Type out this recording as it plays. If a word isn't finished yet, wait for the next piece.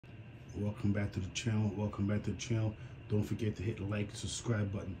Welcome back to the channel. Welcome back to the channel. Don't forget to hit the like,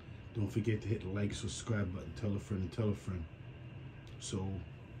 subscribe button. Don't forget to hit the like, subscribe button. Tell a friend and tell a friend. So,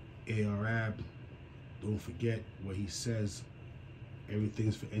 Arab, don't forget what he says.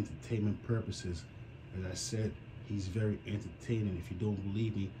 Everything's for entertainment purposes. As I said, he's very entertaining. If you don't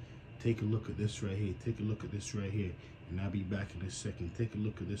believe me, take a look at this right here. Take a look at this right here. And I'll be back in a second. Take a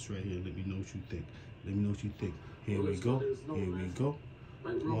look at this right here. Let me know what you think. Let me know what you think. Here we go. Here we go.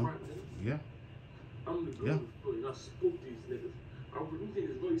 Like real rap, nigga. Yeah. I'm the girl who's I spook these niggas. These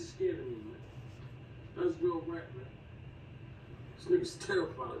niggas really scared of me, man. That's real rap, man. This nigga's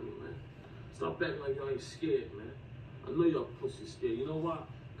terrified of me, man. Stop acting like y'all ain't scared, man. I know y'all pussy scared. You know why?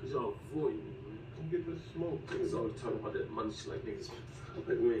 Because y'all avoid me, man. Come get this smoke. Niggas always talking about that money shit like niggas.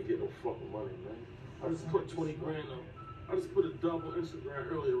 Like we ain't getting no fucking money, man. I just put 20 grand on. I just put a double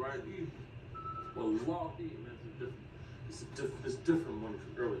Instagram earlier, right? Well, log in, man. It's different money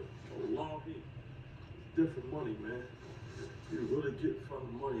from earlier. Log in. It's different money, man. You really get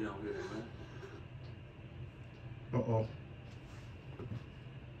fucking money out here, man.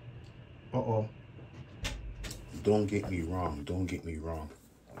 Uh-oh. Don't get me wrong. Don't get me wrong.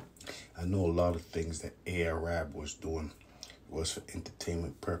 I know a lot of things that Arab was doing was for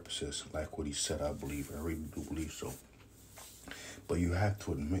entertainment purposes, like what he said, I believe. I really do believe so. But you have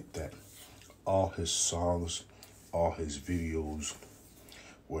to admit that all his songs, all his videos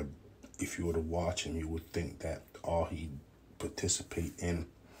were, if you were to watch him, you would think that all he participate in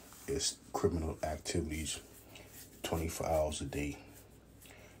is criminal activities 24 hours a day.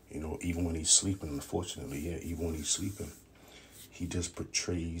 You know, even when he's sleeping, unfortunately, yeah, even when he's sleeping, he just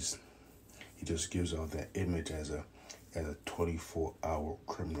portrays, he just gives out that image as a 24-hour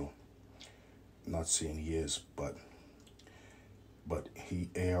criminal. Not saying he is, but he,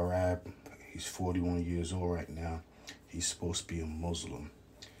 Arab, he's 41 years old right now. He's supposed to be a Muslim.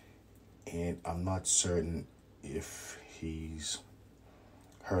 And I'm not certain if he's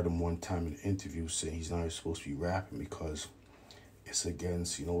heard him one time in an interview saying he's not even supposed to be rapping because it's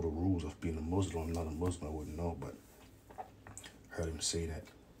against, you know, the rules of being a Muslim. I'm not a Muslim, I wouldn't know, but heard him say that.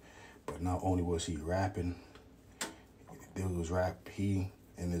 But not only was he rapping, he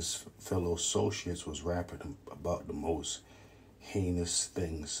and his fellow associates was rapping about the most heinous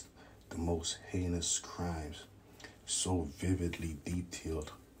things, the most heinous crimes, so vividly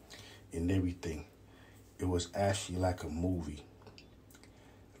detailed in everything. It was actually like a movie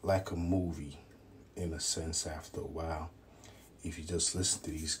in a sense. After a while, if you just listen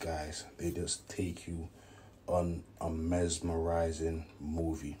to these guys, they just take you on a mesmerizing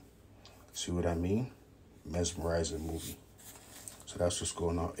movie. See what I mean? Mesmerizing movie. So that's what's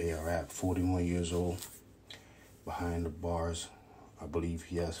going on. Arab, 41 years old, behind the bars. I believe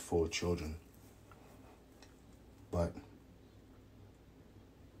he has 4 children. But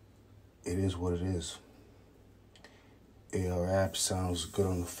it is what it is. Arab sounds good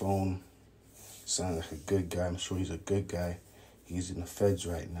on the phone. Sounds like a good guy. I'm sure he's a good guy. He's in the feds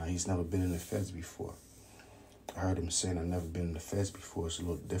right now. He's never been in the feds before. I heard him saying, I've never been in the feds before. It's a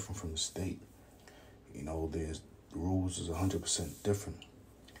little different from the state. You know, the rules is 100% different.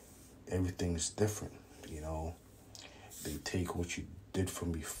 Everything is different, you know. They take what you did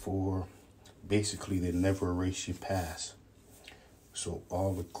from before. Basically, they never erase your past. So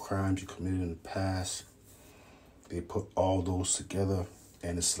all the crimes you committed in the past, they put all those together,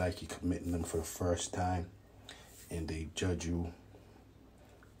 and it's like you're committing them for the first time, and they judge you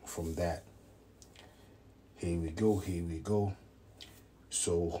from that. Here we go.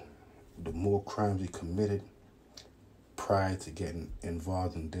 So the more crimes he committed prior to getting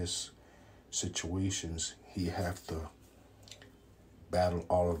involved in this situations, he have to battle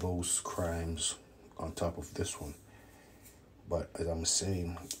all of those crimes on top of this one. But as I'm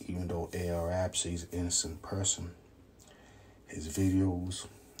saying, even though Arab says he's an innocent person, his videos,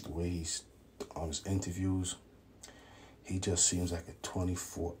 the way he's on his interviews, he just seems like a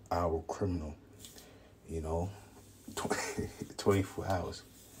 24-hour criminal, you know, 24 hours.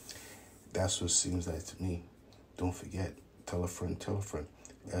 That's what it seems like to me. Don't forget, tell a friend,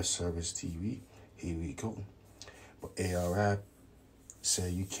 S-Service TV, here we go. But Arab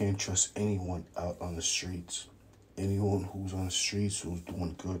said you can't trust anyone out on the streets. Anyone who's on the streets, who's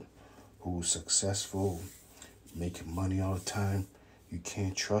doing good, who's successful, making money all the time, you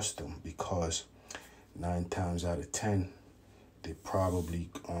can't trust them because 9 times out of 10, they're probably,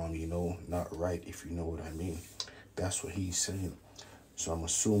 you know, not right, if you know what I mean. That's what he's saying. So I'm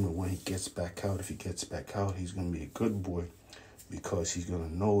assuming when he gets back out, if he gets back out, he's going to be a good boy because he's going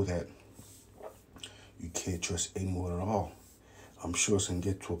to know that you can't trust anyone at all. I'm sure it's going to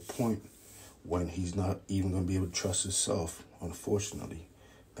get to a point when he's not even going to be able to trust himself, unfortunately.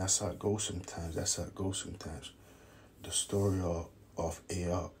 That's how it goes sometimes. That's how it goes sometimes. The story of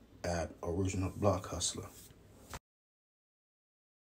AR at Original Block Hustler.